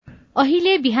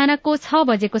अहिले बिहानको 6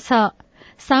 बजेको छ।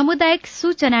 सामुदायिक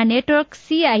सूचना नेटवर्क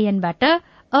CIN-बाट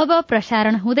अब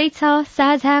प्रसारण हुँदैछ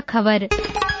साझा खबर।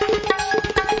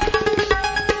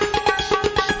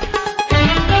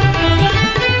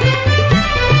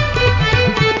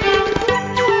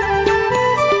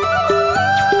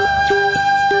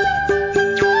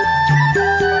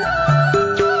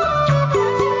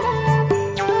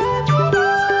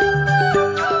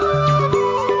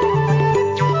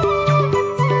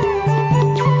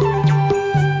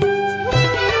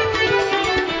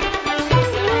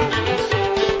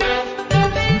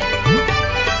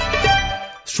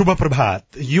 शुभ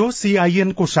प्रभात। यो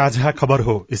CIN को साझा खबर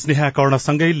हो। स्नेहा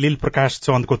कर्णसँगै लील प्रकाश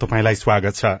चन्दको तपाईंलाई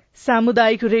स्वागत छ।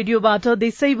 सामुदायिक रेडियोबाट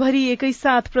देशैभरि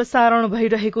एकैसाथ प्रसारण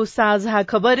भइरहेको साझा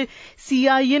खबर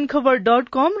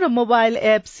CINखबर.com र मोबाइल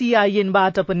एप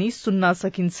CIN-बाट पनि सुन्न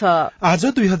सकिन्छ। आज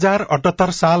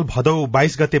 2078 साल भदौ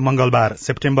 22 गते मंगलबार,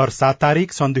 सेप्टेम्बर 7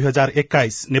 तारिक सन्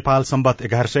 2021, नेपाल सम्वत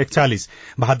 1141,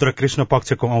 भाद्र कृष्ण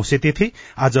पक्षको औँसी तिथि।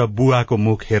 आज बुवाको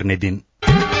मुख हेर्ने दिन।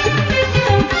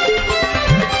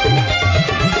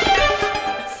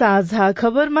 साझा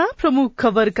खबरमा प्रमुख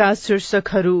खबरका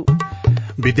शीर्षकहरू।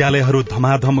 विद्यालयहरू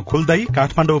धमाधम खुल्दै,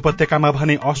 काठमाडौँ उपत्यकामा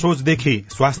भने असोजदेखि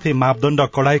स्वास्थ्य मापदण्ड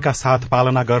कडाइका साथ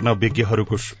पालना गर्न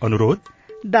विज्ञहरूको अनुरोध।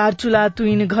 दार्चुला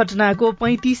तुइन घटनाको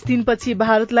 35 दिनपछि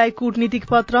भारतलाई कूटनीतिक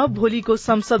पत्र। भोलिको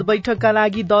संसद बैठकका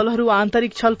लागि दलहरू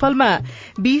आन्तरिक छलफलमा।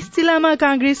 20 जिल्लामा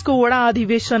कांग्रेसको वडा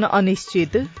अधिवेशन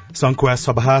अनिश्चित। संखुवा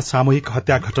सभा सामूहिक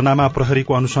हत्या घटनामा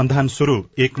प्रहरीको अनुसन्धान शुरू।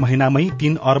 1 महिनामै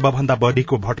 3 अर्ब भन्दा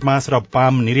बढ़ीको भटमास र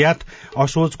पाम निर्यात।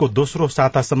 असोजको दोस्रो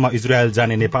सातासम्म इजरायल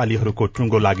जाने नेपालीहरूको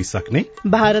टुंगो लागिसक्ने।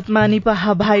 भारतमा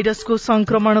निपाह भाइरसको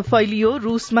संक्रमण फैलियो।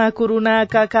 रूसमा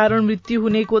कोरोनाका कारण मृत्यु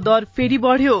हुनेको दर फेरि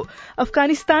बढ़्यो।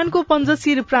 अफगानिस्तानको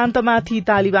पञ्जसिर प्रान्तमाथि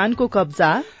तालिबानको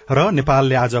कब्जा। र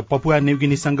नेपालले आज पपुवा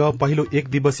न्युगिनीसँग पहिलो 1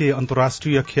 दिवसीय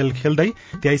अन्तर्राष्ट्रिय खेल खेल्दै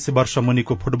 23 वर्ष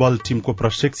मुनिको फुटबल टीमको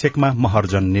प्रशिक्षकमा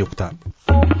महर्जन नियुक्त।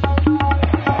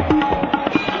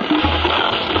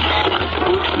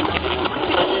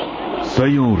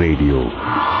 सयौं रेडियो,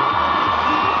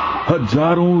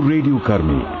 हजारौं रेडियो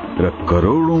कर्मी र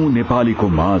करोड़ौं नेपालीको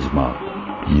माझमा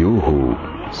यो हो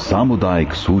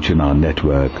सामुदायिक सूचना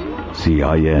नेटवर्क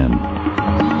CIN।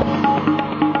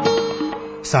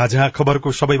 साझा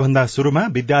खबरको सबैभन्दा शुरूमा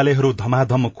विद्यालयहरू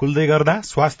धमाधम खुल्दै गर्दा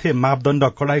स्वास्थ्य मापदण्ड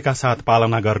कडाइका साथ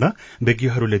पालना गर्न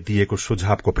विज्ञहरूले दिएको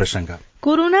सुझावको प्रसंग।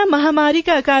 कोरोना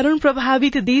महामारीका कारण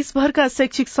प्रभावित देशभरका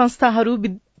शैक्षिक संस्थाहरू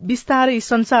विस्तारै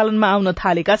सञ्चालनमा आउन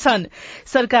थालेका छन्।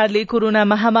 सरकारले कोरोना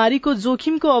महामारीको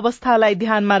जोखिमको अवस्थालाई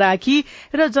ध्यानमा राखी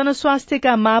र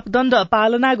जनस्वास्थ्यका मापदण्ड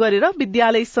पालना गरेर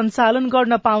विद्यालय सञ्चालन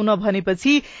गर्न पाउन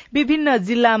भनेपछि विभिन्न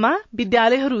जिल्लामा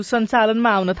विद्यालयहरू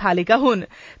सञ्चालनमा आउन थालेका हुन्।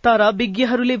 तर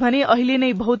विज्ञहरूले भने अहिले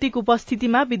नै भौतिक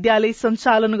उपस्थितिमा विद्यालय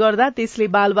सञ्चालन गर्दा त्यसले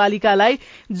बालबालिकालाई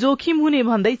जोखिम हुने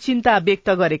भन्दै चिन्ता व्यक्त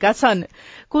गरेका छन्।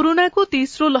 कोरोनाको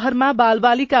तेस्रो लहरमा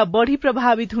बालबालिका बढ़ी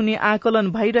प्रभावित हुने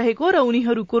आकलन भइरहेको र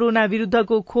उनीहरू कोरोना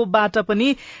विरूद्धको खोपबाट पनि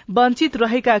वञ्चित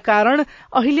रहेका कारण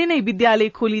अहिले नै विद्यालय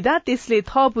खोलिदा त्यसले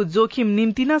थप जोखिम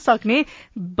निम्तिन सक्ने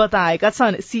बताएका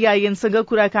छन्। CIN-सँग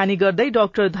कुराकानी गर्दै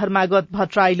डाक्टर धर्मागत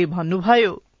भट्टराईले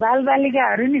भन्नुभयो,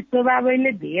 बालबालिकाहरू नि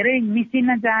स्वभावैले धेरै मिसिन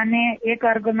चाहने, एक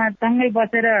अर्कोमा सँगै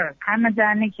बसेर खान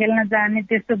चाहने, खेल्न चाहने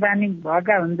त्यस्तो बानी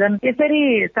भएका हुन्छन्। यसरी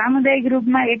सामुदायिक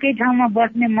रूपमा एकै ठाउँमा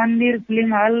बस्ने मन्दिर,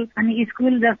 फिल्म हल अनि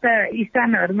स्कुल जस्ता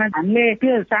स्थानहरूमा हामीले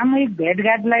त्यो सामूहिक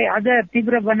भेटघाटलाई अझ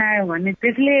तीव्र बनायो भने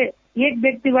त्यसले एक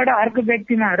व्यक्तिबाट अर्को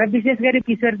व्यक्तिमा र विशेष गरी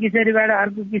किशोर किशोरीबाट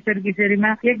अर्को किशोर किशोरीमा,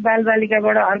 एक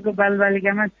बालबालिकाबाट अर्को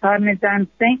बालबालिकामा सर्ने चान्स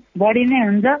चाहिँ बढ़ी नै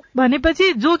हुन्छ। भनेपछि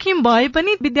जोखिम भए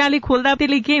पनि विद्यालय खोल्दा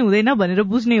त्यसले केही हुँदैन भनेर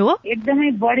बुझ्ने हो।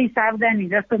 एकदमै बढ़ी सावधानी,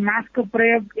 जस्तो मास्कको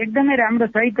प्रयोग एकदमै राम्रो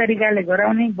सही तरिकाले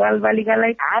गराउने,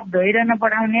 बालबालिकालाई हात धोएर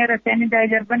नपठाउने र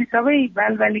सेनिटाइजर पनि सबै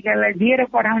बालबालिकालाई दिएर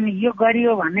पठाउने, यो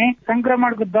गरियो भने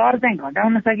संक्रमणको दर चाहिँ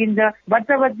घटाउन सकिन्छ।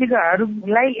 बच्चा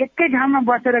बच्चीहरूलाई एकै ठाउँमा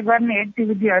बसेर गर्ने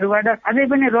एक्टिभिटीहरू अझै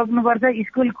पनि रोक्नुपर्छ।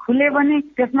 स्कुल खुले पनि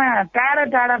त्यसमा टाढा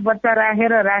टाढा बच्चा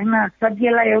राख्न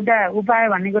सकिएला एउटा उपाय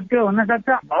भनेको त्यो हुन सक्छ।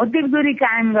 भौतिक दूरी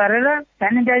कायम गरेर,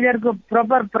 सेनिटाइजरको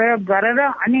प्रपर प्रयोग गरेर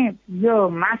अनि यो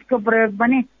मास्कको प्रयोग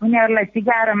पनि उनीहरूलाई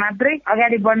सिकाएर मात्रै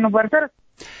अगाडि बढ्नुपर्छ।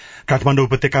 काठमाडौँ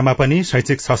उपत्यकामा पनि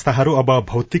शैक्षिक संस्थाहरू अब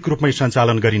भौतिक रूपमै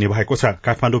सञ्चालन गरिने भएको छ।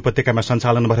 काठमाडौँ उपत्यकामा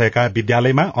सञ्चालन भएका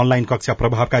विद्यालयमा अनलाइन कक्षा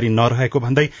प्रभावकारी नरहेको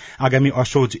भन्दै आगामी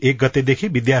असोज 1 गतेदेखि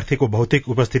विद्यार्थीको भौतिक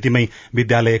उपस्थितिमै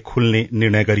विद्यालय खुल्ने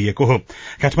निर्णय गरिएको हो।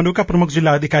 काठमाडौँका प्रमुख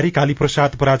जिल्ला अधिकारी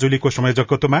कालीप्रसाद पराजुलीको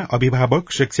संयोजकत्वमा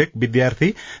अभिभावक, शिक्षक,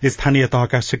 विद्यार्थी, स्थानीय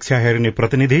तहका शिक्षा हेर्ने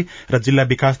प्रतिनिधि र जिल्ला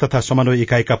विकास तथा समन्वय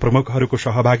इकाइका प्रमुखहरूको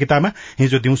सहभागितामा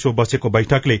हिजो दिउँसो बसेको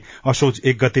बैठकले असोज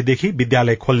 1 गतेदेखि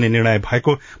विद्यालय खोल्ने निर्णय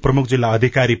भएको प्रमुख जिल्ला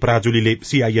अधिकारी पराजुलीले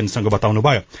सीआईएनसँग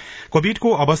बताउनुभयो। कोविडको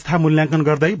अवस्था मूल्याङ्कन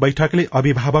गर्दै बैठकले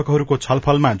अभिभावकहरूको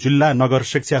छलफलमा जिल्ला नगर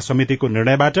शिक्षा समितिको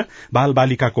निर्णयबाट बाल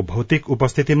बालिकाको भौतिक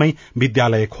उपस्थितिमै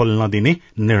विद्यालय खोल्न दिने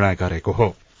निर्णय गरेको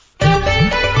हो।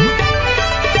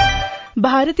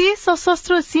 भारतीय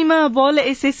सशस्त्र सीमा बल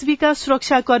एसएसबीका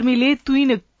सुरक्षाकर्मीले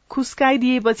तुइन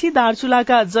खुस्काइदिएपछि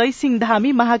दार्चुलाका जयसिंह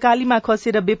धामी महाकालीमा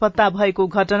खसेर बेपत्ता भएको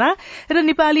घटना र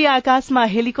नेपाली आकाशमा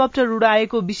हेलिकप्टर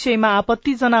उडाएको विषयमा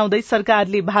आपत्ति जनाउँदै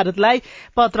सरकारले भारतलाई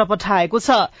पत्र पठाएको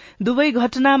छ। दुवै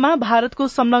घटनामा भारतको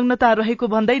संलग्नता रहेको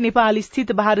भन्दै नेपाल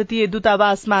स्थित भारतीय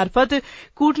दूतावास मार्फत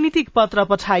कूटनीतिक पत्र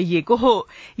पठाइएको हो।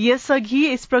 यसअघि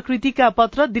यस प्रकृतिका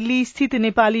पत्र दिल्ली स्थित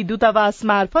नेपाली दूतावास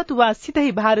मार्फत वा सिधै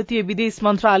भारतीय विदेश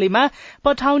मन्त्रालयमा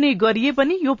पठाउने गरिए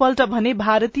पनि यो पल्ट भने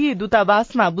भारतीय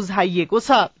दूतावासमा बुझाइएको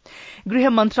छ। गृह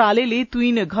मन्त्रालयले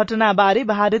तुइन घटनाबारे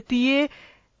भारतीय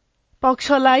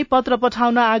पक्षलाई पत्र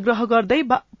पठाउन आग्रह गर्दै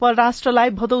परराष्ट्रलाई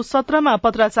भदौ 17मा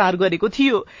पत्राचार गरेको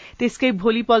थियो। त्यसकै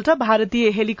भोलिपल्ट भारतीय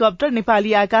हेलिकप्टर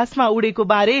नेपाली आकाशमा उडेको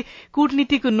बारे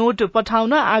कूटनीतिक नोट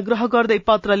पठाउन आग्रह गर्दै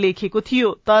पत्र लेखेको थियो।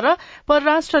 तर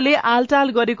परराष्ट्रले आलटाल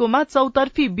गरेकोमा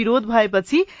चौतर्फी विरोध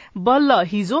भएपछि बल्ल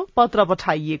हिजो पत्र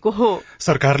पठाइएको हो।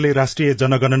 सरकारले राष्ट्रिय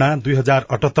जनगणना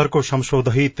 2078 को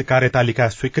संशोधित कार्यतालिका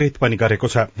स्वीकृत पनि गरेको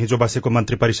छ। हिजो बसेको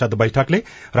मन्त्री परिषद बैठकले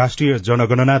राष्ट्रिय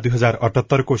जनगणना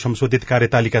 2078 को संशोधित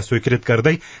कार्यतालिका स्वीकृत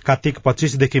गर्दै कार्तिक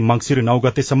 25 देखि मंगिर 9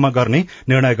 गतेसम्म गर्ने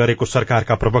निर्णय गरेको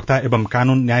सरकारका प्रवक्ता एवं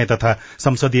कानून न्याय तथा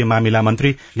संसदीय मामिला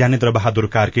मन्त्री ज्ञानेन्द्र बहादुर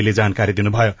कार्कीले जानकारी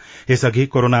दिनुभयो। यसअघि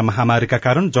कोरोना महामारीका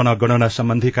कारण जनगणना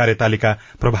सम्बन्धी कार्यतालिका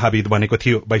प्रभावित बनेको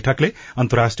थियो। बैठकले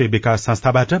अन्तर्राष्ट्रिय विकास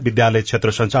संस्थाबाट विद्यालय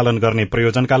क्षेत्र सञ्चालन गर्ने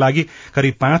प्रयोजनका लागि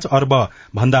करिब 5 अर्ब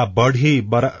भन्दा बढ़ी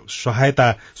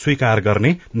सहायता स्वीकार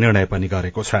गर्ने निर्णय पनि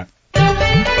गरेको छ।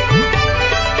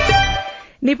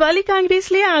 नेपाली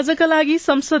कांग्रेसले आजका लागि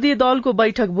संसदीय दलको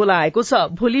बैठक बोलाएको छ।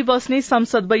 भोलि बस्ने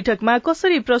संसद बैठकमा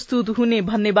कसरी प्रस्तुत हुने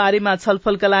भन्ने बारेमा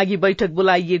छलफलका लागि बैठक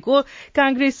बोलाइएको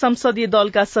कांग्रेस संसदीय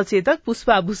दलका सचेतक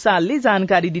पुष्पा भूषालले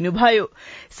जानकारी दिनुभयो।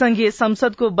 संघीय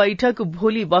संसदको बैठक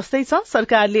भोलि बस्दैछ।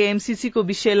 सरकारले एमसीसीको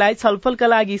विषयलाई छलफलका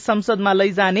लागि संसदमा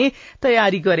लैजाने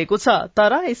तयारी गरेको छ।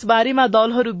 तर यसबारेमा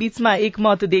दलहरू बीचमा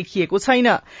एकमत देखिएको छैन।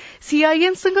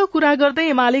 सीआईएनसँग कुरा गर्दै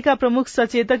एमालेका प्रमुख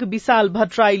सचेतक विशाल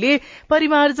भट्टराईले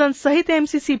परिमार्जन सहित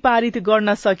एमसीसी पारित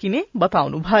गर्न सकिने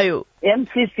बताउनुभयो।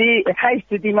 एमसीसी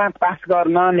यथास्थितिमा पास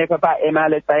गर्न नेकपा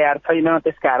एमाले तयार छैन।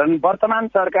 त्यसकारण वर्तमान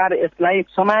सरकार यसलाई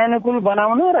समयानुकूल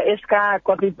बनाउन र यसका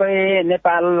कतिपय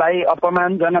नेपाललाई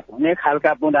अपमानजनक हुने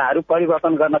खालका बुँदाहरू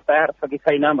परिवर्तन गर्न तयार छ कि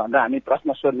छैन भनेर हामी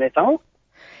प्रश्न सोध्नेछौं।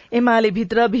 एमाले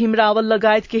भित्र भीम रावल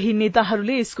लगायत केही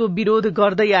नेताहरूले यसको विरोध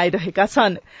गर्दै आइरहेका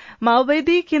छन्।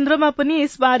 माओवादी केन्द्रमा पनि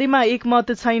यस बारेमा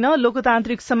एकमत छैन।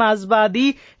 लोकतान्त्रिक समाजवादी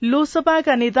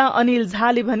लोसपाका नेता अनिल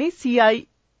झाले भने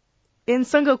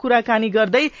सीआईएनसँग कुराकानी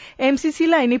गर्दै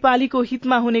एमसीसीलाई नेपालीको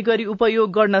हितमा हुने गरी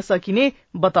उपयोग गर्न सकिने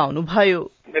बताउनुभयो।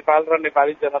 नेपाल र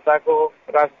नेपाली जनताको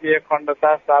राष्ट्रिय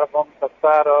अखण्डता,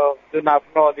 सार्वभौमसत्ता र जुन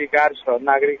आफ्नो अधिकार छ,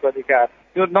 नागरिक अधिकार,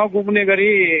 त्यो नगुम्ने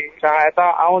गरी सहायता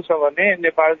आउँछ भने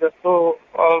नेपाल जस्तो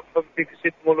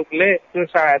विकसित मुलुकले त्यो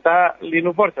सहायता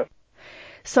लिनुपर्छ।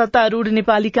 सत्तारूढ़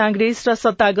नेपाली कांग्रेस र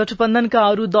सत्ता गठबन्धनका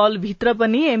अरू दलभित्र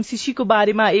पनि एमसीसीको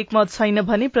बारेमा एकमत छैन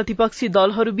भने प्रतिपक्षी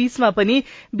दलहरू बीचमा पनि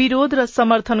विरोध र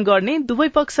समर्थन गर्ने दुवै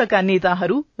पक्षका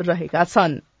नेताहरू रहेका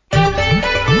छन्।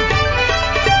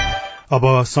 अब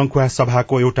संखुवा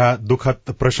सभाको एउटा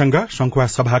दुखद प्रसंग। संखुवा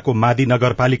सभाको मादी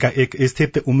नगरपालिका 1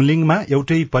 स्थित उमलिङमा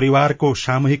एउटै परिवारको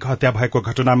सामूहिक हत्या भएको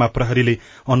घटनामा प्रहरीले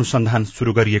अनुसन्धान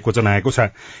शुरू गरिएको जनाएको छ।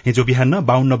 हिजो बिहान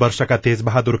 52 वर्षका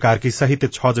तेजबहादुर कार्की सहित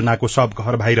 6 जनाको शव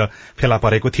घर बाहिर फेला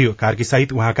परेको थियो। कार्की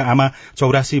सहित उहाँका आमा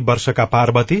 84 वर्षका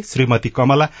पार्वती, श्रीमती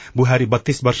कमला, बुहारी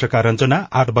 32 वर्षका रञ्जना,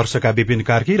 8 वर्षका विपिन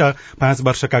कार्की र 5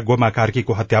 वर्षका गोमा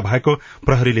कार्कीको हत्या भएको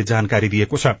प्रहरीले जानकारी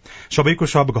दिएको छ। सबैको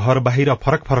शव घर बाहिर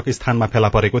फरक फरक स्थान फेला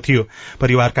परेको थियो।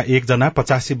 परिवारका 1 जना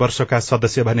 85 वर्षका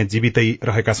सदस्य भने जीवितै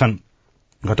रहेका छन्।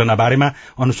 घटना बारेमा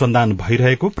अनुसन्धान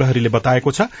भइरहेको प्रहरीले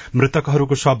बताएको छ।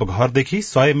 मृतकहरूको शव घरदेखि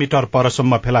 100 मिटर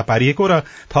परसम्म फेला पारिएको र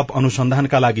थप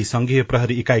अनुसन्धानका लागि संघीय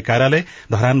प्रहरी इकाई कार्यालय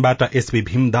धरानबाट एसपी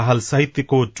भीम दाहाल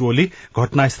सहितको टोली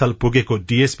घटनास्थल पुगेको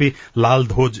डीएसपी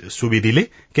लालध्वज सुवेदीले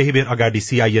केही बेर अगाडि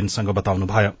सीआईएनसँग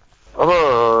बताउनुभयो। अब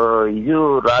हिजो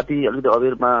राति अलिकति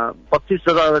अबेरमा 25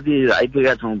 जग्गा जति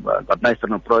आइपुगेका छौँ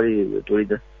घटनास्थलमा प्रहरी टोली।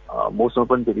 मौसम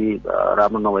पनि त्यति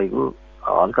राम्रो नभएको,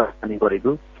 हल्का पानी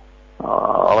परेको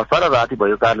अवस्था र राति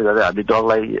भएको कारणले गर्दा हामी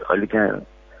डगलाई अहिले त्यहाँ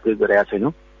प्रयोग गरेका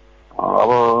छैनौँ।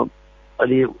 अब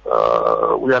अलि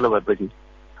उज्यालो भएपछि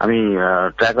हामी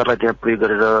ट्र्याकरलाई त्यहाँ प्रयोग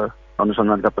गरेर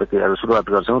अनुसन्धानका प्रक्रियाहरू सुरुवात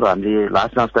गर्छौँ र हामीले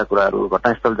लास जाँचका कुराहरू,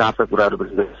 घटनास्थल जाँचका कुराहरू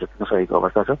पनि गर्न सकेको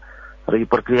अवस्था छ र यी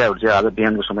प्रक्रियाहरू चाहिँ आज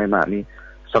बिहानको समयमा हामी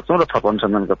सक्छौँ र थप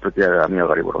अनुसन्धानका प्रक्रिया हामी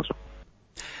अगाडि बढाउँछौँ।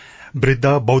 वृद्ध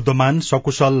बौद्धमान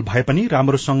सकुशल भए पनि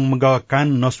राम्रोसँग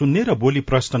कान नसुन्ने र बोली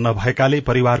प्रश्न नभएकाले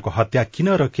परिवारको हत्या किन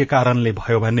र के कारणले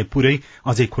भयो भन्ने पुरै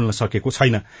अझै खुल्न सकेको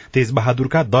छैन।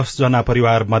 तेजबहादुरका 10 जना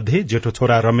परिवार मध्ये जेठो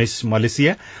छोरा रमेश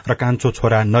मलेसिया र कान्छो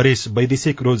छोरा नरेश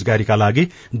वैदेशिक रोजगारीका लागि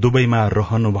दुबईमा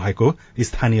रहनु भएको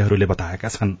स्थानीयहरूले बताएका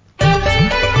छन्।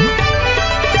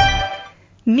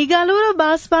 निगालो र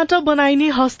बाँसबाट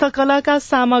बनाइने हस्तकलाका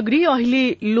सामग्री अहिले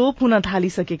लोप हुन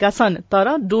थालिसकेका छन्,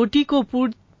 तर डोटीको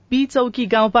पूर्वी चौकी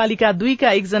गाउँपालिका 2 का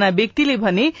एकजना व्यक्तिले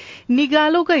भने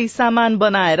निगालोकै सामान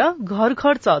बनाएर घर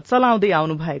खर्च चलाउँदै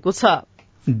आउनु भएको छ।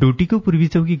 डोटीको पूर्वी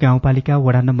चौकी गाउँपालिका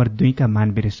वडा नम्बर 2 का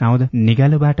मानवीर साउद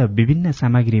निगालोबाट विभिन्न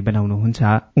सामग्री बनाउनुहुन्छ।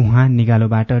 उहाँ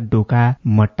निगालोबाट डोका,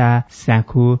 मट्टा,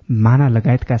 स्याखो, माना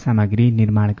लगायतका सामग्री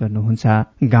निर्माण गर्नुहुन्छ।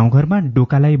 गाउँघरमा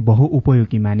डोकालाई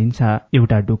बहुउपयोगी मानिन्छ।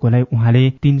 एउटा डोकोलाई उहाँले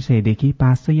 300 देखि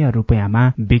 500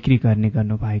 रुपियाँमा बिक्री गर्ने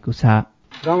गर्नु भएको छ।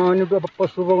 गाउँमा पनि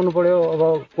पशु बोक्नु पर्यो, अब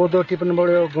कोदो टिप्नु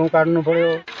पर्यो, गहुँ काट्नु पर्यो,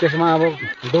 त्यसमा अब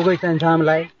डोकै चाहिन्छ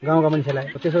हामीलाई, गाउँका मान्छेलाई।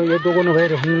 त्यसो यो डोको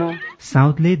नभएर हुन्न।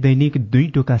 साउदले दैनिक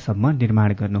 2 डोकासम्म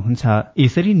निर्माण गर्नुहुन्छ।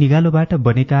 यसरी निगालोबाट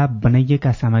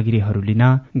बनाइएका सामग्रीहरू लिन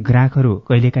ग्राहकहरू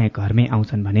कहिलेकाहीँ घरमै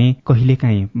आउँछन् भने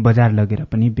कहिलेकाहीँ बजार लगेर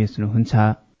पनि बेच्नुहुन्छ।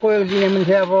 कोही लिने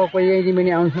मान्छे अब कोही यही पनि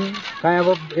आउँछन्, कहीँ अब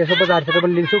यसो बजारतिर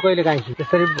पनि लिन्छु, कहिले काहीँ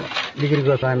त्यसरी बिक्री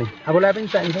गर्छौँ हामी। आफूलाई पनि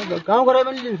चाहिन्छ, गाउँघरलाई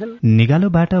पनि लिन्छन्।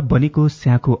 निगालोबाट बनेको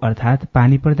स्याखो अर्थात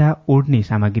पानी पर्दा ओड्ने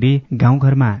सामग्री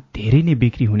गाउँघरमा धेरै नै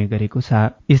बिक्री हुने गरेको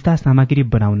छ। यस्ता सामग्री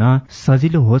बनाउन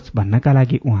सजिलो होस् भन्नका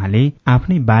लागि उहाँले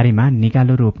आफ्नै बारेमा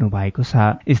निगालो रोप्नु भएको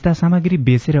छ। यस्ता सामग्री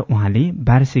बेचेर उहाँले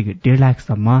वार्षिक 1.5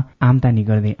 लाखसम्म आमदानी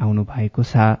गर्दै आउनु भएको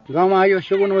छ। गाउँमा यो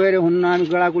सुगुन वगैरे हुन्न, हामी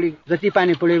गडागुडी जति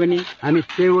पानी पर्यो भने हामी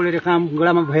त्यो काम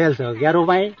गडामा भइहाल्छ। ग्यारो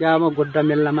पाएँ त्यहाँ अब गोड्डा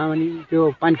मेल्लामा पनि त्यो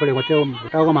पानी परेको त्यो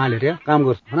टाउकोमा हालेर काम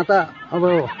गर्छु। हुन त अब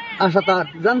आशा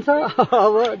त जान्छ,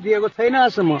 अब दिएको छैन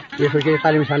आजसम्म। यसो के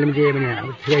तालिम सालिम दिए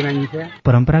भने ठिकै मानिन्छ।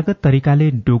 परम्परागत तरिकाले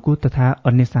डोको तथा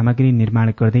अन्य सामग्री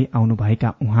निर्माण गर्दै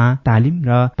आउनुभएका उहाँ तालिम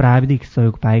र प्राविधिक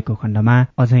सहयोग पाएको खण्डमा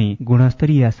अझै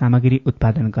गुणस्तरीय सामग्री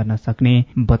उत्पादन गर्न सक्ने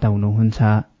बताउनुहुन्छ।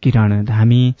 किरण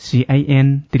धामी,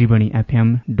 CIN त्रिवेणी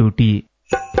FM, डोटी।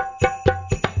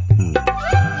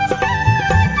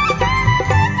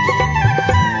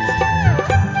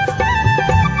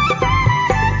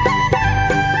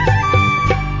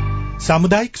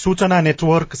 सामुदायिक सूचना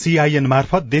नेटवर्क CIN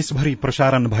मार्फत देशभरि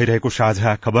प्रसारण भइरहेको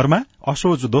साझा खबरमा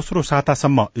असोज दोस्रो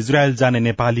सातासम्म इजरायल जाने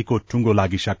नेपालीको टुङ्गो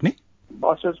लागिसक्ने,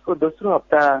 असोजको दोस्रो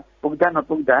हप्ता पुग्दा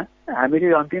नपुग्दा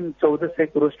हामीले अन्तिम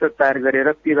 1400 रोस्टर तयार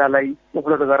गरेर पिरालाई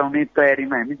उपलब्ध गराउने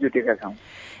तयारीमा हामी जुटेका छौं।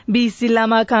 20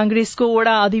 जिल्लामा कांग्रेसको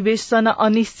वडा अधिवेशन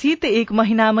अनिश्चित, 1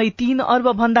 महिनामै 3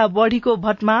 अर्ब भन्दा बढ़ीको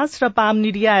भटमास र पाम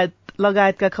निर्यात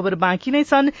लगायतका खबर बाँकी नै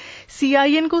छन्।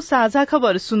 CIN को साझा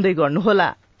खबर सुन्दै गर्नुहोला।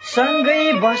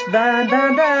 सँगै बस्दा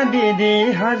दादा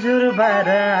दिदी हजुरबा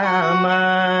र आमा,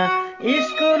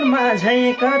 स्कुलमा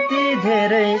झै कति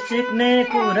धेरै सिक्ने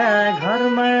कुरा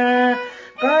घरमा,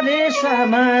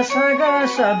 करेसामा साग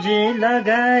सब्जी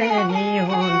लगाए नि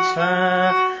हुन्छ,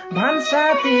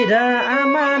 भान्सातिर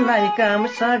आमालाई काम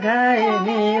सघाए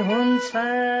नि हुन्छ।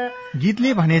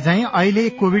 गीतले भने झै अहिले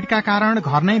कोभिडका कारण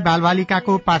घर नै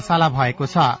बालबालिकाको पाठशाला भएको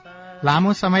छ।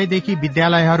 लामो समयदेखि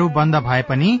विद्यालयहरू बन्द भए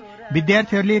पनि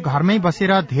विद्यार्थीहरूले घरमै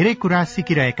बसेर धेरै कुरा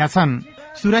सिकिरहेका छन्।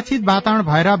 सुरक्षित वातावरण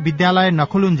भएर विद्यालय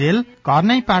नखोलुन्जेल घर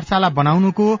नै पाठशाला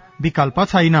बनाउनुको विकल्प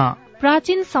छैन।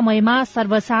 प्राचीन समयमा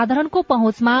सर्वसाधारणको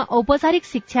पहुँचमा औपचारिक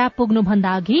शिक्षा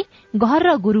पुग्नुभन्दा अघि घर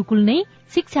र गुरूकुल नै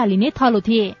शिक्षा लिने थलो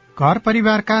थिए। घर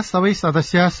परिवारका सबै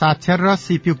सदस्य साक्षर र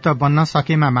सिपयुक्त बन्न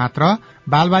सकेमा मात्र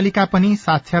बालबालिका पनि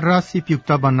साक्षर र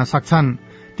सिपयुक्त बन्न सक्छन्।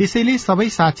 त्यसैले सबै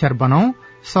साक्षर बनाऊ,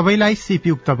 सबैलाई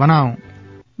सिपयुक्त बनाऊ।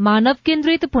 मानव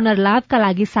केन्द्रित पुनर्लाभका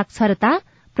लागि साक्षरता,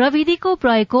 प्रविधिको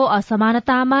प्रयोगको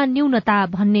असमानतामा न्यूनता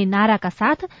भन्ने नाराका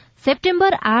साथ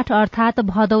सेप्टेम्बर 8 अर्थात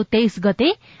भदौ 23 गते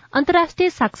अन्तर्राष्ट्रिय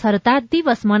साक्षरता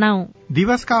दिवस मनाऊ।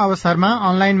 दिवसका अवसरमा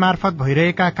अनलाइन मार्फत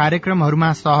भइरहेका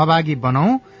कार्यक्रमहरूमा सहभागी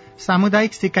बनाऊ,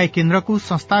 सामुदायिक सिकाइ केन्द्रको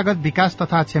संस्थागत विकास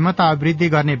तथा क्षमता अभिवृद्धि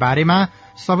गर्ने बारेमा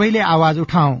सबैले आवाज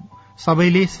उठाऊ,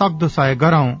 सबैले सक्दो सहयोग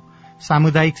गरौं।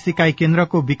 सामुदायिक सिकाइ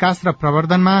केन्द्रको विकास र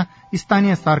प्रवर्धनमा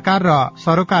स्थानीय सरकार र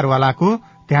सरोकारवालाको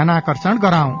ध्यानाकर्षण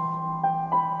गराऊ।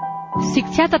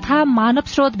 शिक्षा तथा मानव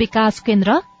स्रोत विकास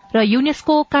केन्द्र र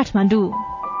युनेस्को काठमाडौँ।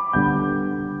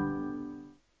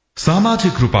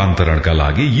 सामाजिक रूपान्तरणका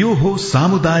लागि यो हो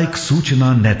सामुदायिक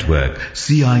सूचना नेटवर्क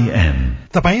CIN।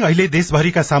 तपाईँ अहिले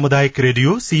देशभरिका सामुदायिक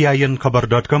रेडियो CIN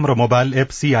खबर.com र मोबाइल एप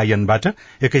CIN बाट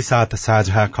एकैसाथ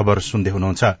साझा खबर सुन्दै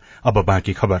हुनुहुन्छ। अब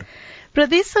बाँकी खबर।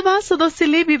 प्रदेशसभा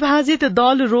सदस्यले विभाजित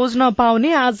दल रोज्न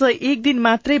पाउने आज एक दिन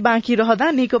मात्रै बाँकी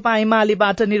रहँदा नेकपा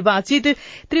एमालेबाट निर्वाचित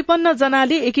 53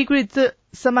 जनाले एकीकृत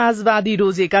समाजवादी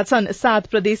रोजेका छन्। 7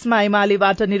 प्रदेशमा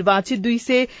एमालेबाट निर्वाचित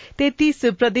 233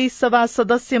 प्रदेशसभा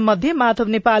सदस्य मध्ये माधव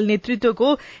नेपाल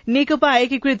नेतृत्वको नेकपा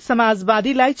एकीकृत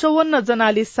समाजवादीलाई 54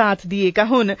 जनाले साथ दिएका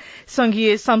हुन्।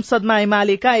 संघीय संसदमा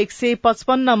एमालेका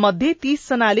 155 मध्ये 30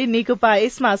 जनाले नेकपा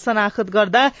यसमा शनाखत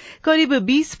गर्दा करिब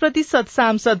 20%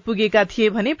 सांसद पुगेका थिए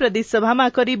भने प्रदेशसभामा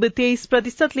करिब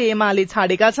 23%ले एमाले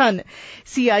छाडेका छन्।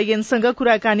 सीआईएनसँग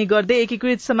कुराकानी गर्दै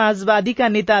एकीकृत समाजवादीका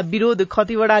नेता विरोध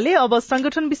खतिवड़ाले अब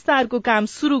संगठन विस्तारको काम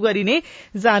शुरू गरिने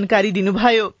जानकारी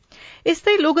दिनुभयो।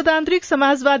 यस्तै लोकतान्त्रिक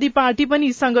समाजवादी पार्टी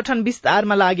पनि संगठन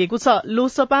विस्तारमा लागेको छ।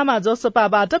 लोसपामा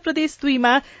जसपाबाट प्रदेश 2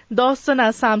 मा 10 जना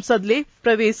सांसदले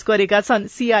प्रवेश गरेका छन्।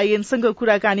 सीआईएनसँग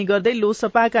कुराकानी गर्दै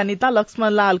लोसपाका नेता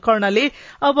लक्ष्मणलाल कर्णले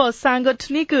अब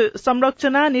सांगठनिक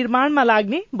संरचना निर्माणमा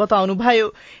लाग्ने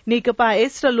बताउनुभयो। नेकपा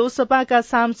एस र लोसपाका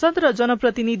सांसद र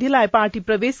जनप्रतिनिधिलाई पार्टी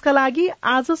प्रवेशका लागि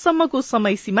आजसम्मको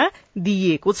समय सीमा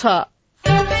दिइएको छ।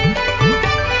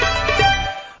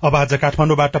 अब आज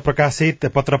काठमाडौँबाट प्रकाशित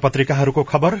पत्र पत्रिकाहरूको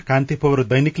खबर। कान्तिपुर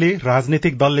दैनिकले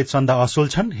राजनीतिक दलले चन्दा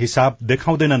असुल्छन्, हिसाब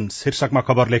देखाउँदैनन् शीर्षकमा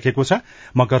खबर लेखेको छ।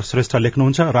 मकर श्रेष्ठ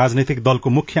लेख्नुहुन्छ, राजनीतिक दलको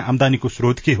मुख्य आमदानीको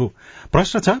स्रोत के हो?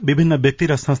 प्रश्न छ, विभिन्न व्यक्ति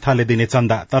र संस्थाले दिने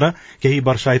चन्दा। तर केही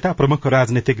वर्ष यता प्रमुख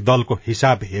राजनीतिक दलको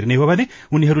हिसाब हेर्ने हो भने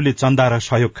उनीहरूले चन्दा र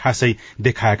सहयोग खासै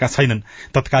देखाएका छैनन्।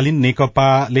 तत्कालीन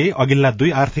नेकपाले अघिल्ला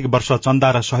 2 आर्थिक वर्ष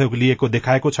चन्दा र सहयोग लिएको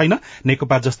देखाएको छैन।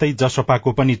 नेकपा जस्तै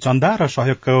जसपाको पनि चन्दा र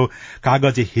सहयोगको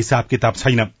कागजी हिसाब किताब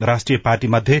छैन। राष्ट्रिय पार्टी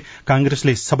मध्ये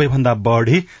कांग्रेसले सबैभन्दा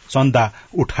बढ़ी चन्दा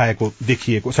उठाएको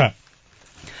देखिएको छ।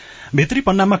 भित्री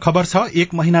पन्नामा खबर छ,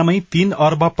 1 महिनामै 3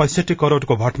 अर्ब 65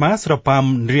 करोड़को भटमास र पाम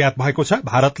निर्यात भएको छ।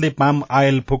 भारतले पाम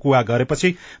आयल फुकुवा गरेपछि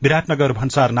विराटनगर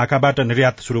भन्सार नाकाबाट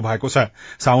निर्यात शुरू भएको छ।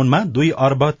 साउनमा 2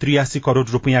 अर्ब 83 करोड़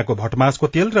रुपियाँको भटमासको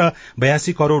तेल र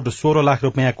 82 करोड़ 16 लाख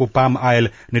रुपियाँको पाम आयल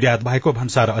निर्यात भएको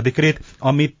भन्सार अधिकृत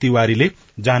अमित तिवारीले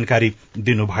जानकारी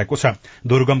दिनुभएको छ।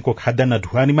 दुर्गमको खाद्यान्न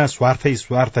ढुवानीमा स्वार्थै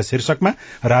स्वार्थ शीर्षकमा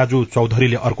राजु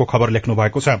चौधरीले अर्को खबर लेख्नु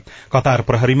भएको छ। कतार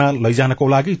प्रहरीमा लैजानको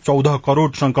लागि 14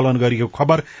 करोड़ संकलन गरिएको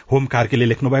खबर होम कार्कीले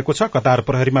लेख्नु भएको छ। कतार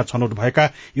प्रहरीमा छनौट भएका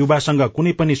युवासँग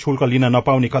कुनै पनि शुल्क लिन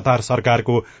नपाउने कतार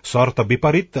सरकारको शर्त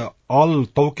विपरीत अल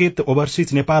तौकेत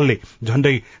ओभरसिज नेपालले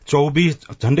झण्डै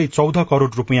 14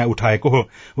 करोड़ रुपियाँ उठाएको हो।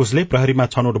 उसले प्रहरीमा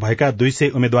छनौट भएका 200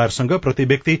 उम्मेद्वारसँग प्रति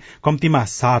व्यक्ति कम्तीमा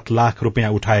 7 लाख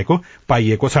रुपियाँ उठाएको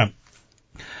पाइएको छ।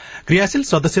 क्रियाशील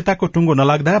सदस्यताको टुंगो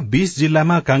नलाग्दा 20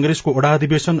 जिल्लामा कांग्रेसको ओडा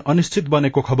अधिवेशन अनिश्चित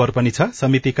बनेको खबर पनि छ।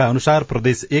 समितिका अनुसार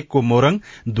प्रदेश 1 को मोरङ,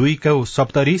 2 को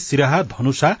सप्तरी, सिराहा,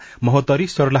 धनुषा, महोत्तरी,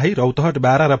 सर्लाही, रौतहट,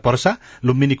 बारा र पर्सा,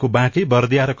 लुम्बिनीको बाँके,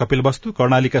 बर्दिया र कपिलवस्तु,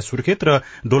 कर्णालीका सुर्खेत र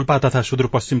डोल्पा तथा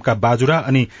सुदूरपश्चिमका बाजुरा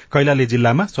अनि कैलाली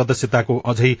जिल्लामा सदस्यताको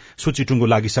अझै सूची टुंगो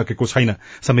लागिसकेको छैन।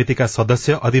 समितिका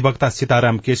सदस्य अधिवक्ता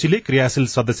सीताराम केसीले क्रियाशील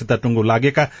सदस्यता टुंगो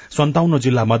लागेका 57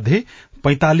 जिल्ला मध्ये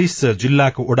 45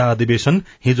 जिल्लाको ओडा अधिवेशन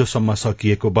हिजोसम्म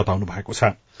सकिएको बताउनु भएको छ।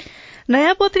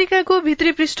 नयाँ पत्रिकाको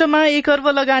भित्री पृष्ठमा 1 अर्ब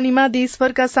लगानीमा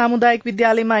देशभरका सामुदायिक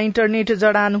विद्यालयमा इन्टरनेट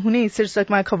जडान हुने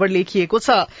शीर्षकमा खबर लेखिएको छ।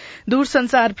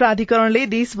 दूरसंचार प्राधिकरणले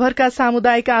देशभरका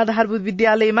सामुदायिक आधारभूत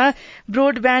विद्यालयमा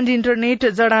ब्रोडब्याण्ड इन्टरनेट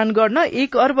जडान गर्न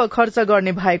 1 अर्ब खर्च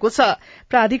गर्ने भएको छ।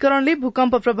 प्राधिकरणले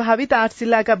भूकम्प प्रभावित 8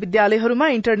 जिल्लाका विद्यालयहरूमा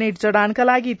इन्टरनेट जडानका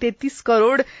लागि 33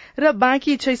 करोड़ र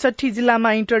बाँकी 66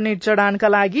 जिल्लामा इन्टरनेट जडानका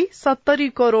लागि 70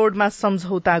 करोड़मा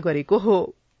सम्झौता गरेको हो।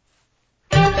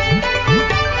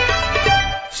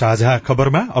 साझा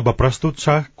खबरमा अब प्रस्तुत छ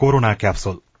कोरोना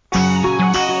क्याप्सुल।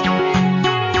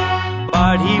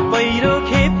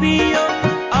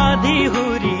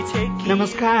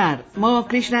 नमस्कार, म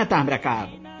कृष्णा ताम्राकार।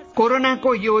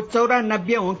 कोरोनाको यो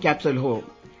 94औं क्याप्सुल हो।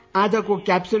 आजको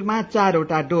क्याप्सुलमा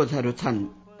 4वटा डोजहरू छन्।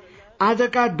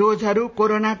 आजका डोजहरू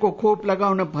कोरोनाको खोप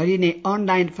लगाउन भरिने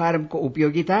अनलाइन फारमको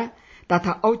उपयोगिता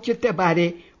तथा औचित्य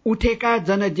बारे उठेका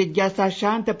जनजिज्ञासा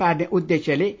शान्त पार्ने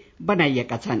उद्देश्यले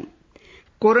बनाइएका छन्।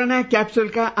 कोरोना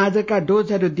क्याप्सुलका आजका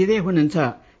डोजहरू दिँदै हुनुहुन्छ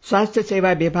स्वास्थ्य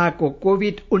सेवा विभागको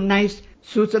कोभिड-19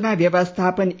 सूचना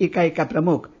व्यवस्थापन इकाइका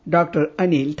प्रमुख डाक्टर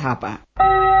अनिल थापा।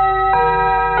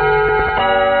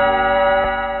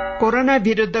 कोरोना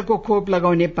विरुद्धको खोप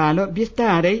लगाउने पालो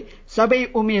बिस्तारै सबै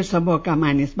उमेर समूहका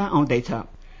मानिसमा आउँदैछ।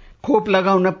 खोप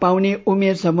लगाउन पाउने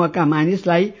उमेर समूहका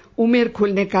मानिसलाई उमेर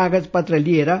खुल्ने कागज पत्र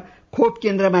लिएर खोप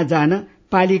केन्द्रमा जान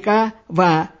पालिका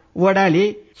वा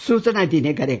वडाले सूचना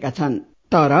दिने गरेका छन्।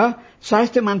 तर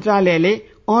स्वास्थ्य मन्त्रालयले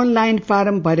अनलाइन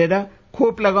फारम भरेर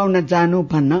खोप लगाउन जानु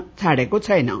भन्न छाडेको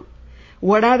छैन।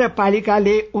 वडा र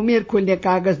पालिकाले उमेर खुल्ने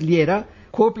कागज लिएर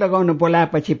खोप लगाउन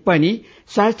बोलाएपछि पनि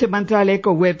स्वास्थ्य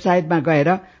मन्त्रालयको वेबसाइटमा गएर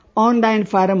अनलाइन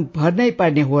फारम भर्नै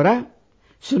पर्ने हो र?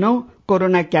 सुनौ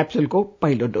कोरोना क्याप्सुलको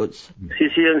पहिलो डोज।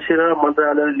 सीसीएमसी र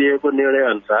मन्त्रालयले लिएको निर्णय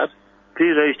अनुसार प्री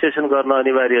रेजिस्ट्रेसन गर्न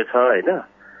अनिवार्य छ हैन।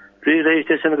 प्री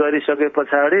रेजिस्ट्रेसन गरिसके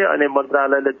पछाडि अनि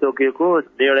मन्त्रालयले तोकेको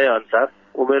निर्णय अनुसार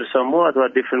उमेर समूह अथवा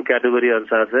डिफ्रेन्ट क्याटेगोरी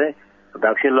अनुसार चाहिँ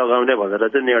भ्याक्सिन लगाउने भनेर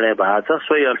चाहिँ निर्णय भएको छ।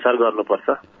 सोही अनुसार गर्नुपर्छ,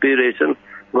 प्री रेजिस्ट्रेसन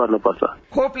गर्नुपर्छ।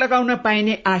 खोप लगाउन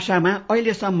पाइने आशामा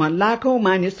अहिलेसम्म लाखौं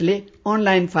मानिसले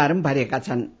अनलाइन फारम भरेका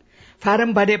छन्।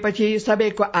 फारम भरेपछि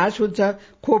सबैको आश हुन्छ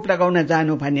खोप लगाउन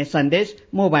जानु भन्ने सन्देश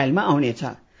मोबाइलमा आउनेछ।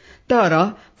 तर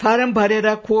फारम भरेर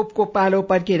खोपको पालो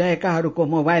पर्खिरहेकाहरूको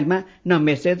मोबाइलमा न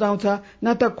मेसेज आउँछ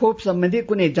न त खोप सम्बन्धी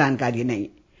कुनै जानकारी नै।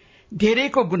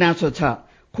 धेरैको गुनासो छ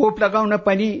खोप लगाउन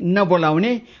पनि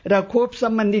नबोलाउने र खोप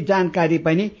सम्बन्धी जानकारी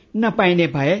पनि नपाइने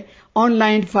भए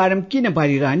अनलाइन फारम किन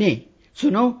भरिरहने।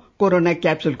 सुनौ कोरोना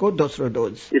क्याप्सुलको दोस्रो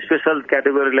डोज। स्पेशल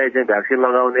क्याटेगोरीलाई चाहिँ भ्याक्सिन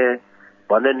लगाउने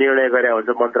भन्ने निर्णय गरे हुन्छ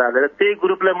मन्त्रालयले, त्यही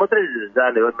ग्रुपलाई मात्रै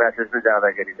जाने हो म्यासेज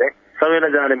जाँदाखेरि चाहिँ,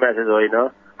 सबैलाई जाने म्यासेज होइन।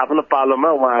 आफ्नो पालोमा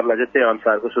उहाँहरूलाई चाहिँ त्यही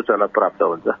अनुसारको सूचना प्राप्त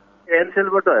हुन्छ।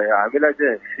 एनसेलबाट हामीलाई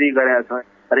चाहिँ फ्री गरेका छ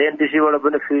र एनटिसीबाट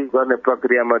पनि फ्री गर्ने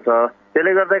प्रक्रियामा छ।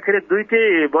 त्यसले गर्दाखेरि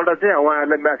दुईटैबाट चाहिँ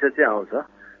उहाँहरूलाई म्यासेज चाहिँ आउँछ,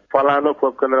 फलानु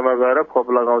खोप केन्द्रमा गएर खोप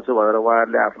लगाउँछु भनेर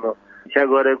उहाँहरूले आफ्नो इच्छा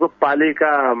गरेको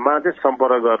पालिकामा चाहिँ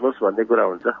सम्पर्क गर्नुहोस् भन्ने कुरा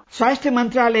हुन्छ। स्वास्थ्य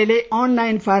मन्त्रालयले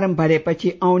अनलाइन फारम भरेपछि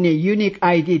आउने युनिक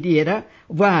आइडी दिएर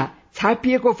वा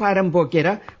छापिएको फारम बोकेर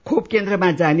खोप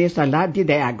केन्द्रमा जाने सल्लाह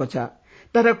दिँदै आएको छ।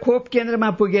 तर खोप केन्द्रमा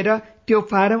पुगेर त्यो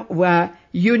फारम वा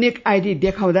युनिक आइडी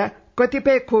देखाउँदा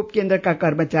कतिपय खोप केन्द्रका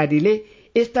कर्मचारीले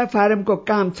यस्ता फारमको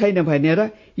काम छैन भनेर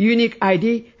युनिक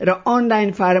आइडी र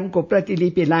अनलाइन फारमको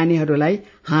प्रतिलिपि लानेहरूलाई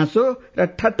हाँसो र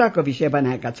ठट्टाको विषय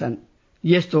बनाएका छन्।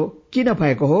 यस्तो किन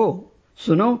भएको हो।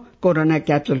 सुनौ कोरोना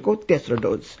क्याप्सुलको तेस्रो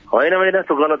डोज। होइन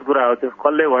त्यो गलत कुरा हो। त्यो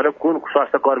कसले भन्यो, कुन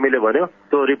स्वास्थ्य कर्मीले भन्यो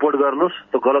त्यो रिपोर्ट गर्नुहोस्,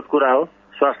 त्यो गलत कुरा हो।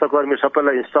 स्वास्थ्य कर्मी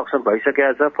सबैलाई इन्स्ट्रक्सन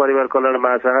भइसकेको छ, परिवार कल्याण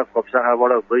महाशाखा खोप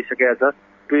शाखाबाट भइसकेको छ।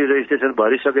 प्री रेजिस्ट्रेसन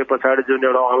भरिसके पछाडि जुन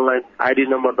एउटा अनलाइन आइडी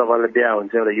नम्बर तपाईँलाई दिया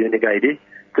हुन्छ, एउटा युनिक आइडी,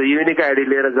 त्यो युनिक आइडी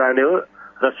लिएर जाने हो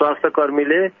र स्वास्थ्य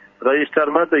कर्मीले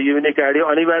रजिस्टरमा त्यो युनिक आइडी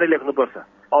अनिवार्य लेख्नुपर्छ।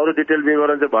 अरू डिटेल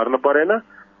विवरण चाहिँ भर्न परेन।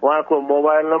 उहाँको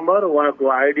मोबाइल नम्बर, उहाँको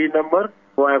आइडी नम्बर,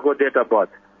 उहाँको डेट अफ बर्थ,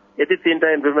 यति तीनटा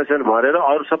इन्फर्मेसन भरेर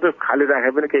अरू सबै खाली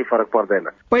राखे पनि केही फरक पर्दैन।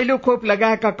 पहिलो खोप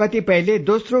लगाएका कतिपयले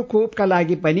दोस्रो खोपका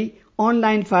लागि पनि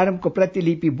अनलाइन फारमको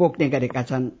प्रतिलिपि बोक्ने गरेका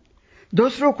छन्।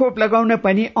 दोस्रो खोप लगाउन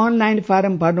पनि अनलाइन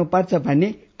फारम भर्नुपर्छ भन्ने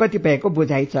कतिपयको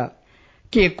बुझाइ छ।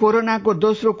 के कोरोनाको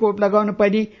दोस्रो खोप लगाउन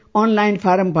पनि अनलाइन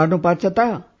फारम भर्नुपर्छ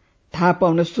त? थाहा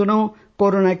पाउन सुनौ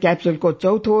कोरोना क्याप्सुलको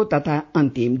चौथो तथा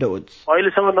अन्तिम डोज।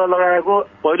 अहिलेसम्म नलगाएको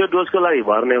पहिलो डोजको लागि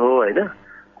भर्ने हो होइन।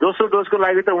 दोस्रो डोजको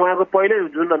लागि त उहाँको पहिल्यै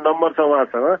जुन नम्बर छ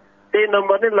उहाँसँग त्यही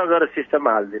नम्बर नै लगेर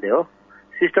सिस्टममा हालिदिने हो।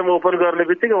 सिस्टम ओपन गर्ने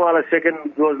बित्तिकै उहाँलाई सेकेन्ड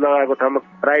डोज लगाएको ठाउँमा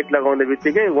राइट लगाउने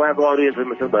बित्तिकै उहाँको अरू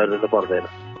इन्फर्मेसन भरिदिनु पर्दैन।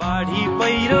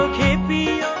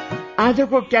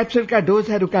 आजको क्याप्सुलका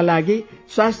डोजहरूका लागि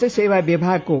स्वास्थ्य सेवा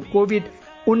विभागको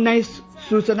कोभिड-19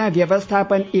 सूचना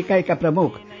व्यवस्थापन इकाइका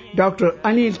प्रमुख डाक्टर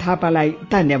अनिल थापालाई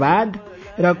धन्यवाद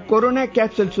र कोरोना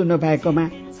क्याप्सुल सुन्नु भएकोमा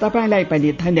तपाईलाई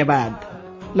पनि धन्यवाद।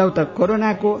 लौ त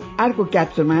कोरोनाको अर्को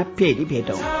क्याप्सुलमा फेरि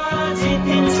भेटौं।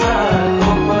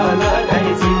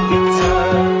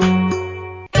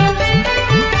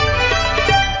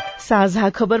 साझा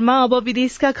खबरमा अब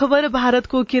विदेशका खबर।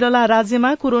 भारतको केरला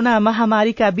राज्यमा कोरोना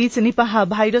महामारीका बीच निपाह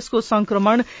भाइरसको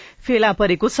संक्रमण फेला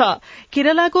परेको छ।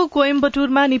 केरलाको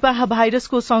कोइम्बटुरमा निपाह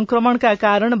भाइरसको संक्रमणका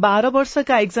कारण 12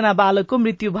 वर्षका एकजना बालकको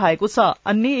मृत्यु भएको छ।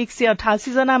 अन्य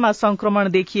 188 जनामा संक्रमण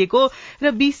देखिएको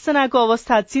र 20 जनाको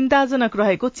अवस्था चिन्ताजनक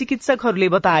रहेको चिकित्सकहरूले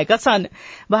बताएका छन्।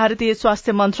 भारतीय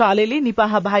स्वास्थ्य मन्त्रालयले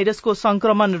निपाह भाइरसको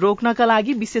संक्रमण रोक्नका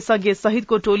लागि विशेषज्ञ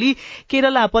सहितको टोली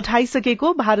केरला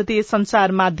पठाइसकेको भारतीय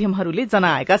संचार माध्यमहरूले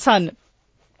जनाएका छन्।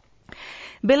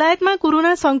 बेलायतमा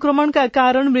कोरोना संक्रमणका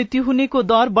कारण मृत्यु हुनेको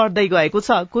दर बढ़दै गएको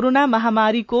छ। कोरोना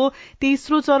महामारीको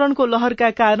तेस्रो चरणको लहरका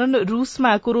कारण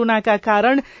रूसमा कोरोनाका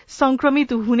कारण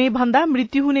संक्रमित हुने भन्दा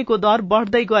मृत्यु हुनेको दर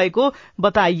बढ़दै गएको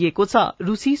बताइएको छ।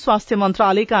 रूसी स्वास्थ्य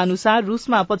मन्त्रालयका अनुसार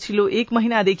रूसमा पछिल्लो 1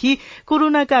 महिनादेखि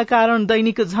कोरोनाका कारण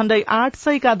दैनिक झण्डै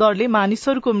 800 का दरले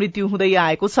मानिसहरूको मृत्यु हुँदै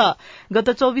आएको छ। गत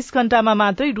 24 घण्टामा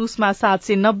मात्रै रूसमा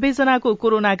 790 जनाको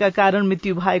कोरोनाका कारण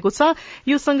मृत्यु भएको छ।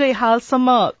 यो सँगै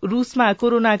हालसम्म रूसमा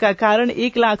कोरोनाका कारण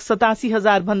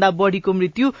 1,87,000 भन्दा बढ़ीको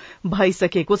मृत्यु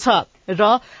भइसकेको छ।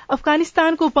 र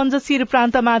अफगानिस्तानको पञ्जसिर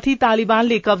प्रान्तमाथि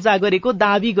तालिबानले कब्जा गरेको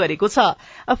दावी गरेको छ।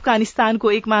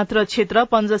 अफगानिस्तानको एकमात्र क्षेत्र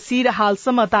पञ्जसिर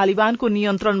हालसम्म तालिबानको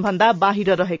नियन्त्रण भन्दा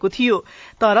बाहिर रहेको थियो,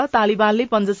 तर तालिबानले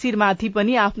पञ्जसिरमाथि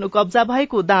पनि आफ्नो कब्जा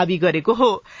भएको दावी गरेको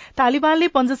हो। तालिबानले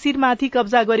पञ्जसिरमाथि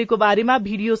कब्जा गरेको बारेमा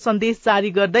भिडियो सन्देश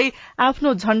जारी गर्दै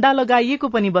आफ्नो झण्डा लगाइएको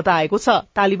पनि बताएको छ।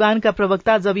 तालिबानका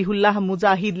प्रवक्ता जबीहुल्लाह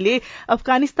मुजाहिदले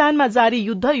अफगानिस्तानमा जारी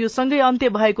युद्ध यो सँगै अन्त्य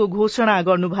भएको घोषणा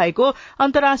गर्नुभएको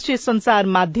अन्तर्राष्ट्रिय संचार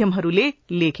माध्यमहरूले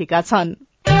लेखेका छन्।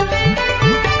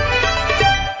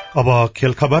 अब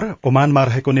खेल खबर। ओमानमा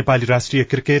रहेको नेपाली राष्ट्रिय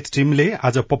क्रिकेट टीमले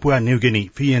आज पपुवा न्यूगिनी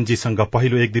पीएनजीसँग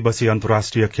पहिलो एक दिवसीय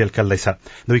अन्तर्राष्ट्रिय खेल खेल्दैछ।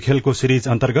 दुई खेलको सिरिज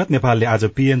अन्तर्गत नेपालले आज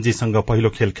पीएनजीसँग पहिलो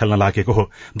खेल खेल्न लागेको हो।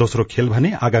 दोस्रो खेल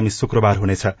भने आगामी शुक्रबार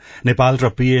हुनेछ। नेपाल र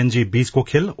पीएनजी बीचको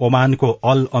खेल ओमानको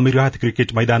अल अमिरात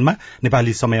क्रिकेट मैदानमा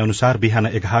नेपाली समय अनुसार बिहान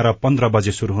 11:15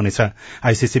 बजे शुरू हुनेछ।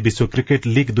 आईसीसी विश्व क्रिकेट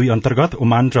लीग 2 अन्तर्गत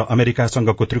ओमान र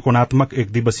अमेरिकासँगको त्रिकोणात्मक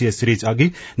एक दिवसीय सिरिज अघि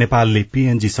नेपालले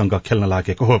पीएनजीसँग खेल्न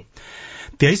लागेको हो।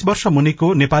 23 वर्ष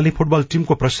मुनिको नेपाली फुटबल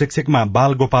टीमको प्रशिक्षकमा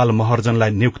बाल गोपाल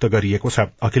महर्जनलाई नियुक्त गरिएको छ।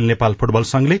 अखिल नेपाल फुटबल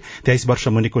संघले 23 वर्ष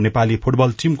मुनिको नेपाली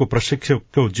फुटबल टीमको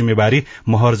प्रशिक्षकको जिम्मेवारी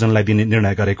महर्जनलाई दिने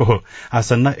निर्णय गरेको हो।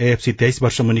 आसन्न एएफसी 23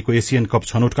 वर्ष मुनिको एशियन कप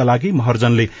छनौटका लागि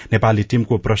महर्जनले नेपाली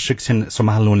टीमको प्रशिक्षण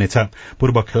सम्हाल्नुहुनेछ।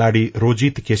 पूर्व खेलाड़ी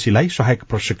रोजित केसीलाई सहायक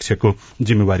प्रशिक्षकको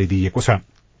जिम्मेवारी दिइएको छ।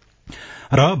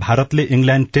 र भारतले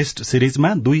इंग्ल्याण्ड टेस्ट सिरिजमा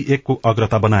 2-1 को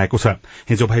अग्रता बनाएको छ।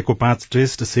 हिजो भएको 5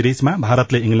 टेस्ट सिरिजमा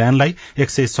भारतले इंग्ल्याण्डलाई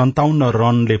 157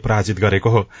 रनले पराजित गरेको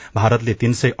हो। भारतले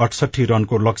 368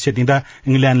 रनको लक्ष्य दिँदा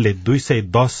इंग्ल्याण्डले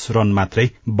 210 रन मात्रै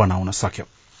बनाउन सक्यो।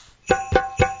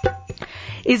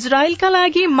 इजरायलका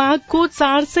लागि माघको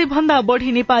 400 भन्दा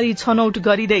बढ़ी नेपाली छनौट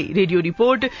गरिँदै रेडियो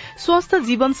रिपोर्ट, स्वस्थ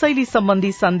जीवनशैली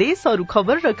सम्बन्धी सन्देश, अरू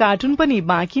खबर र कार्टुन पनि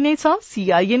बाँकी नै छ।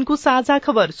 सीआईएन को साझा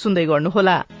खबर सुन्दै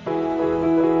गर्नुहोला।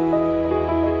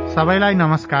 सबैलाई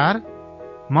नमस्कार।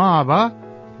 म अब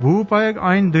भू उपयोग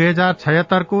ऐन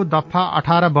 2076 को दफा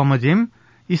 18 बमोजिम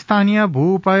स्थानीय भू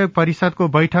उपयोग परिषदको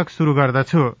बैठक शुरू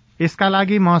गर्दछु। यसका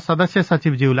लागि म सदस्य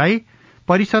सचिवज्यूलाई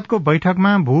परिषदको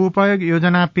बैठकमा भू उपयोग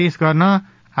योजना पेश गर्न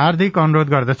हार्दिक अनुरोध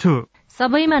गर्दछु।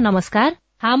 सबैमा नमस्कार।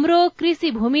 हाम्रो कृषि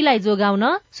भूमिलाई जोगाउन,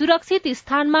 सुरक्षित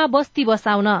स्थानमा बस्ती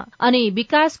बसाउन अनि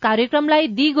विकास कार्यक्रमलाई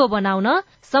दिगो बनाउन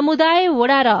समुदाय,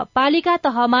 वडा र पालिका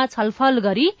तहमा छलफल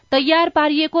गरी तयार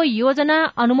पारिएको योजना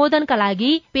अनुमोदनका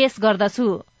लागि पेश गर्दछु।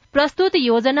 प्रस्तुत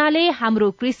योजनाले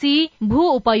हाम्रो कृषि, भू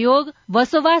उपयोग,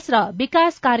 बसोबास र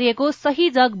विकास कार्यको सही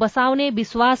जग बसाउने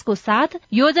विश्वासको साथ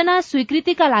योजना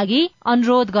स्वीकृतिका लागि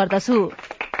अनुरोध गर्दछु।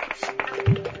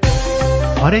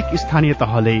 हरेक स्थानीय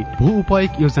तहले भू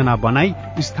उपयोग योजना बनाई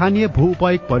स्थानीय भू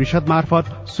उपयोग परिषद मार्फत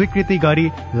स्वीकृति गरी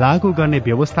लागू गर्ने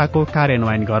व्यवस्थाको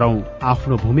कार्यान्वयन गरौं।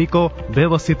 आफ्नो भूमिको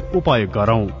व्यवस्थित उपयोग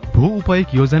गरौं। भू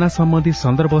उपयोग योजना सम्बन्धी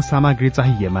सन्दर्भ सामग्री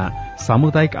चाहिएमा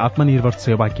सामुदायिक आत्मनिर्भर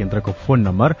सेवा केन्द्रको फोन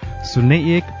नम्बर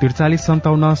 01 43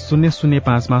 57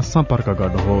 005 मा सम्पर्क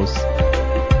गर्नुहोस्।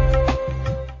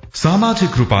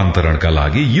 सामाजिक रूपान्तरणका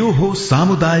लागि यो हो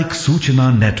सामुदायिक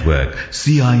सूचना नेटवर्क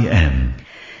सीआईएन।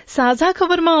 साझा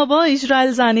खबरमा अब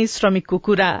इजरायल जाने श्रमिकको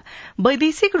कुरा।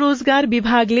 वैदेशिक रोजगार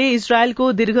विभागले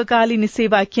इजरायलको दीर्घकालीन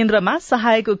सेवा केन्द्रमा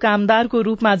सहायक कामदारको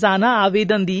रूपमा जान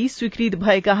आवेदन दिई स्वीकृत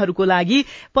भएकाहरूको लागि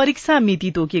परीक्षा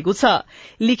मिति तोकेको छ।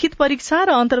 लिखित परीक्षा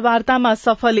र अन्तर्वार्तामा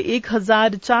सफल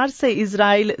 1400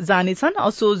 इजरायल जानेछन्।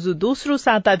 असोज दोस्रो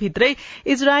साताभित्रै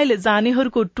इजरायल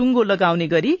जानेहरूको टुङ्गो लगाउने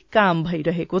गरी काम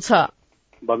भइरहेको छ।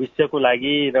 भविष्यको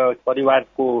लागि र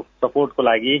परिवारको सपोर्टको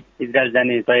लागि इजरायल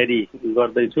जाने तयारी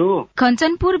गर्दैछु।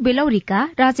 कञ्चनपुर बेलौरीका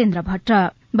राजेन्द्र भट्ट।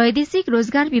 वैदेशिक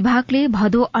रोजगार विभागले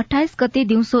भदौ 28 गते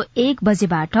दिउँसो 1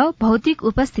 बजेबाट भौतिक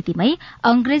उपस्थितिमै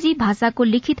अंग्रेजी भाषाको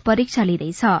लिखित परीक्षा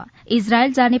लिँदैछ।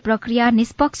 इजरायल जाने प्रक्रिया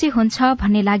निष्पक्ष हुन्छ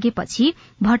भन्ने लागेपछि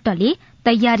भट्टले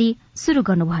तयारी शुरू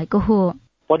गर्नुभएको हो।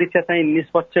 परीक्षा चाहिँ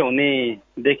निष्पक्ष हुने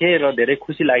देखे र धेरै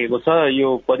खुशी लागेको छ। यो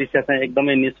परीक्षा चाहिँ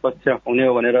एकदमै निष्पक्ष हुने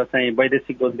हो भनेर चाहिँ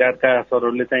वैदेशिक रोजगारका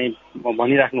सरहरूले चाहिँ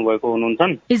भनिराख्नु भएको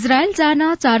हुनुहुन्छ। इजरायल जान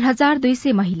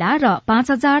 4200 महिला र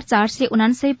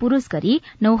 5479 पुरूष गरी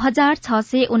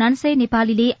 9679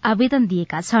 नेपालीले आवेदन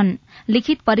दिएका छन्।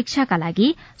 लिखित परीक्षाका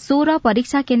लागि 16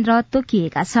 परीक्षा केन्द्र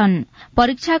तोकिएका छन्।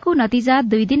 परीक्षाको नतिजा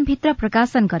 2 दिनभित्र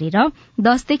प्रकाशन गरेर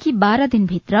 10 देखि 12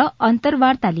 दिनभित्र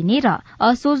अन्तर्वार्ता लिने र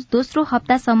असोज दोस्रो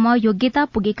हप्तासम्म योग्यता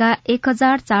पुगेका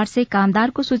 1400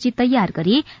 कामदारको सूची तयार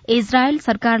गरी इजरायल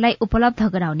सरकारलाई उपलब्ध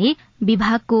गराउने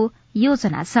विभागको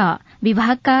योजना छ।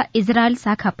 विभागका इजरायल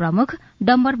शाखा प्रमुख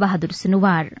डम्बर बहादुर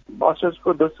सुनुवार।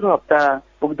 असोजको दोस्रो हप्ता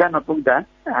पुग्दा नपुग्दा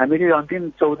हामीले अन्तिम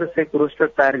 1400 को रोस्टर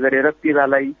तयार गरेर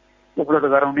पिलालाई उपलब्ध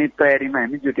गराउने तयारीमा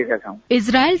हामी जुटेका छौं।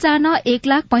 इजरायल जान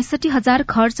 1,65,000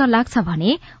 खर्च लाग्छ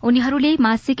भने उनीहरूले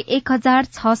मासिक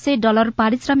 $1,600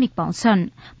 पारिश्रमिक पाउँछन्।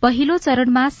 पहिलो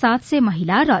चरणमा 700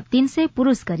 महिला र 300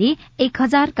 पुरूष गरी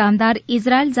 1,000 कामदार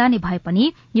इजरायल जाने भए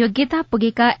पनि योग्यता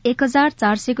पुगेका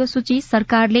 1,400 को सूची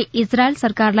सरकारले इजरायल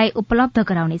सरकारलाई उपलब्ध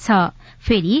गराउनेछ।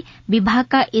 फेरि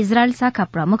विभागका इजरायल शाखा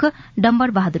प्रमुख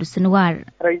डम्बर बहादुर सुनवार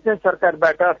र इजरायल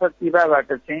सरकारबाट अथवा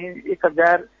तिबाबाट चाहिँ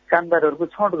 1,000 कामदारहरूको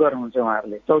छनौट गर्नुहुन्छ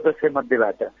उहाँहरूले 1400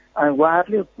 मध्येबाट।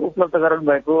 उहाँहरूले उपलब्ध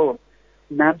गराउनु भएको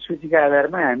नाम सूचीका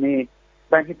आधारमा हामी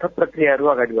बाँकी थप प्रक्रियाहरू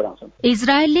अगाडि बढाउँछौं।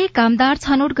 इजरायलले कामदार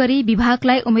छनौट गरी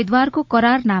विभागलाई उम्मेद्वारको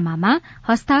करारनामामा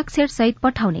हस्ताक्षर सहित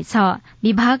पठाउनेछ।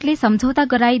 विभागले सम्झौता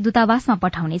गराई दूतावासमा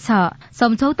पठाउनेछ।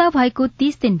 सम्झौता भएको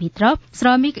 30 दिनभित्र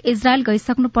श्रमिक इजरायल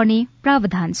गइसक्नुपर्ने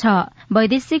प्रावधान छ।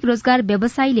 वैदेशिक रोजगार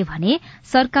व्यवसायीले भने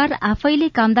सरकार आफैले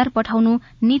कामदार पठाउनु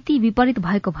नीति विपरीत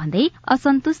भएको भन्दै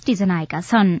असन्तुष्टि जनाएका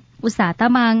छन्। उषा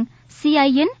तामाङ,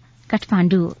 सीआईएन,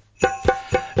 काठमाडौँ।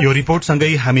 यो रिपोर्टसँगै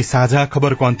हामी साझा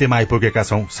खबरको अन्त्यमा आइपुगेका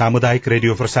छौं। सामुदायिक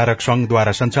रेडियो प्रसारक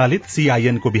संघद्वारा संचालित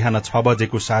सीआईएनको बिहान 6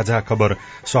 बजेको साझा खबर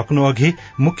सक्नु अघि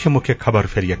मुख्य खबर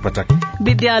फेरि एकपटक।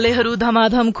 विद्यालयहरू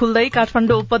धमाधम खुल्दै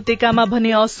काठमाडौँ उपत्यकामा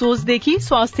भने असोजदेखि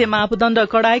स्वास्थ्य मापदण्ड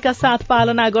कडाइका साथ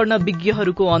पालना गर्न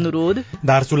विज्ञहरूको अनुरोध।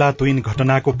 दार्चुला तुइन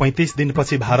घटनाको 35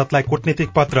 दिनपछि भारतलाई कूटनीतिक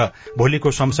पत्र।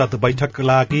 भोलिको संसद बैठक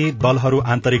लागि दलहरू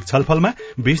आन्तरिक छलफलमा।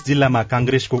 20 जिल्लामा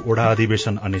कांग्रेसको ओडा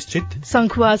अधिवेशन अनिश्चित।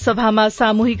 संखुवा सभामा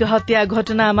सामूहिक हत्या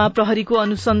घटनामा प्रहरीको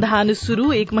अनुसन्धान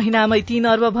शुरू। 1 महिनामै 3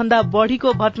 अर्ब भन्दा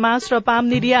बढ़ीको भटमास र पाम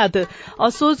निर्यात।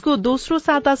 असोजको दोस्रो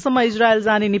सातासम्म इजरायल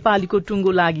जाने नेपालीको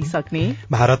टुंगो लागिसक्ने।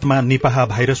 भारतमा निपाह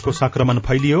भाइरसको संक्रमण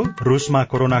फैलियो। रूसमा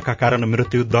कोरोनाका कारण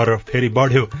मृत्यु दर फेरि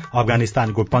बढ़्यो।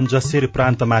 अफगानिस्तानको पन्जसिर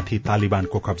प्रान्तमाथि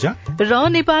तालिबानको कब्जा। र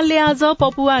नेपालले आज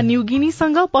पपुवा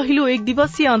न्यूगिनीसँग पहिलो 1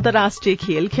 दिवसीय अन्तर्राष्ट्रिय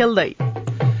खेल खेल्दै।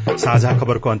 साझा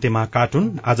खबरको अन्त्यमा कार्टुन।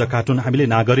 आज कार्टुन हामीले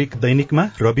नागरिक दैनिकमा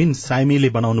रबिन साइमीले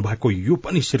बनाउनु भएको यो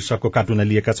पनि शीर्षकको कार्टुन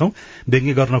लिएका छौं।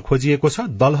 व्यङ्ग्य गर्न खोजिएको छ,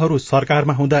 दलहरू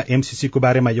सरकारमा हुँदा एमसीसीको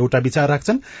बारेमा एउटा विचार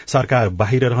राख्छन्, सरकार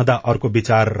बाहिर रहँदा अर्को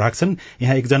विचार राख्छन्।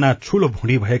 यहाँ एकजना ठूलो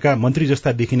भुँडी भएका मन्त्री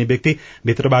जस्ता देखिने व्यक्ति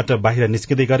भित्रबाट बाहिर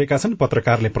निस्किँदै गरेका छन्।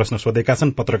 पत्रकारले प्रश्न सोधेका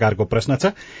छन्। पत्रकारको प्रश्न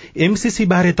छ, एमसीसी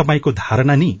बारे तपाईको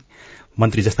धारणा नि?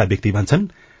 मन्त्री जस्ता व्यक्ति भन्छन्,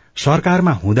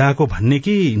 सरकारमा हुँदाको भन्ने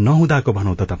कि नहुँदाको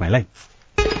भनौं त तपाईलाई।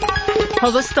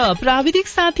 हवस् त प्राविधिक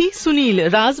साथी सुनिल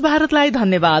राज भारतलाई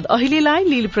धन्यवाद। अहिलेलाई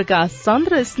लील प्रकाश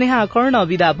चन्द र स्नेहा कर्ण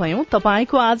विदा भयौं।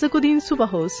 तपाईको आजको दिन शुभ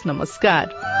होस्। नमस्कार।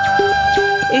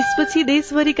 यसपछि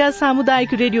देशभरिका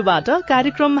सामुदायिक रेडियोबाट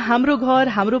कार्यक्रम हाम्रो घर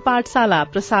हाम्रो पाठशाला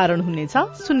प्रसारण हुनेछ।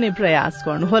 सुन्ने प्रयास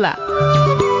गर्नुहोला।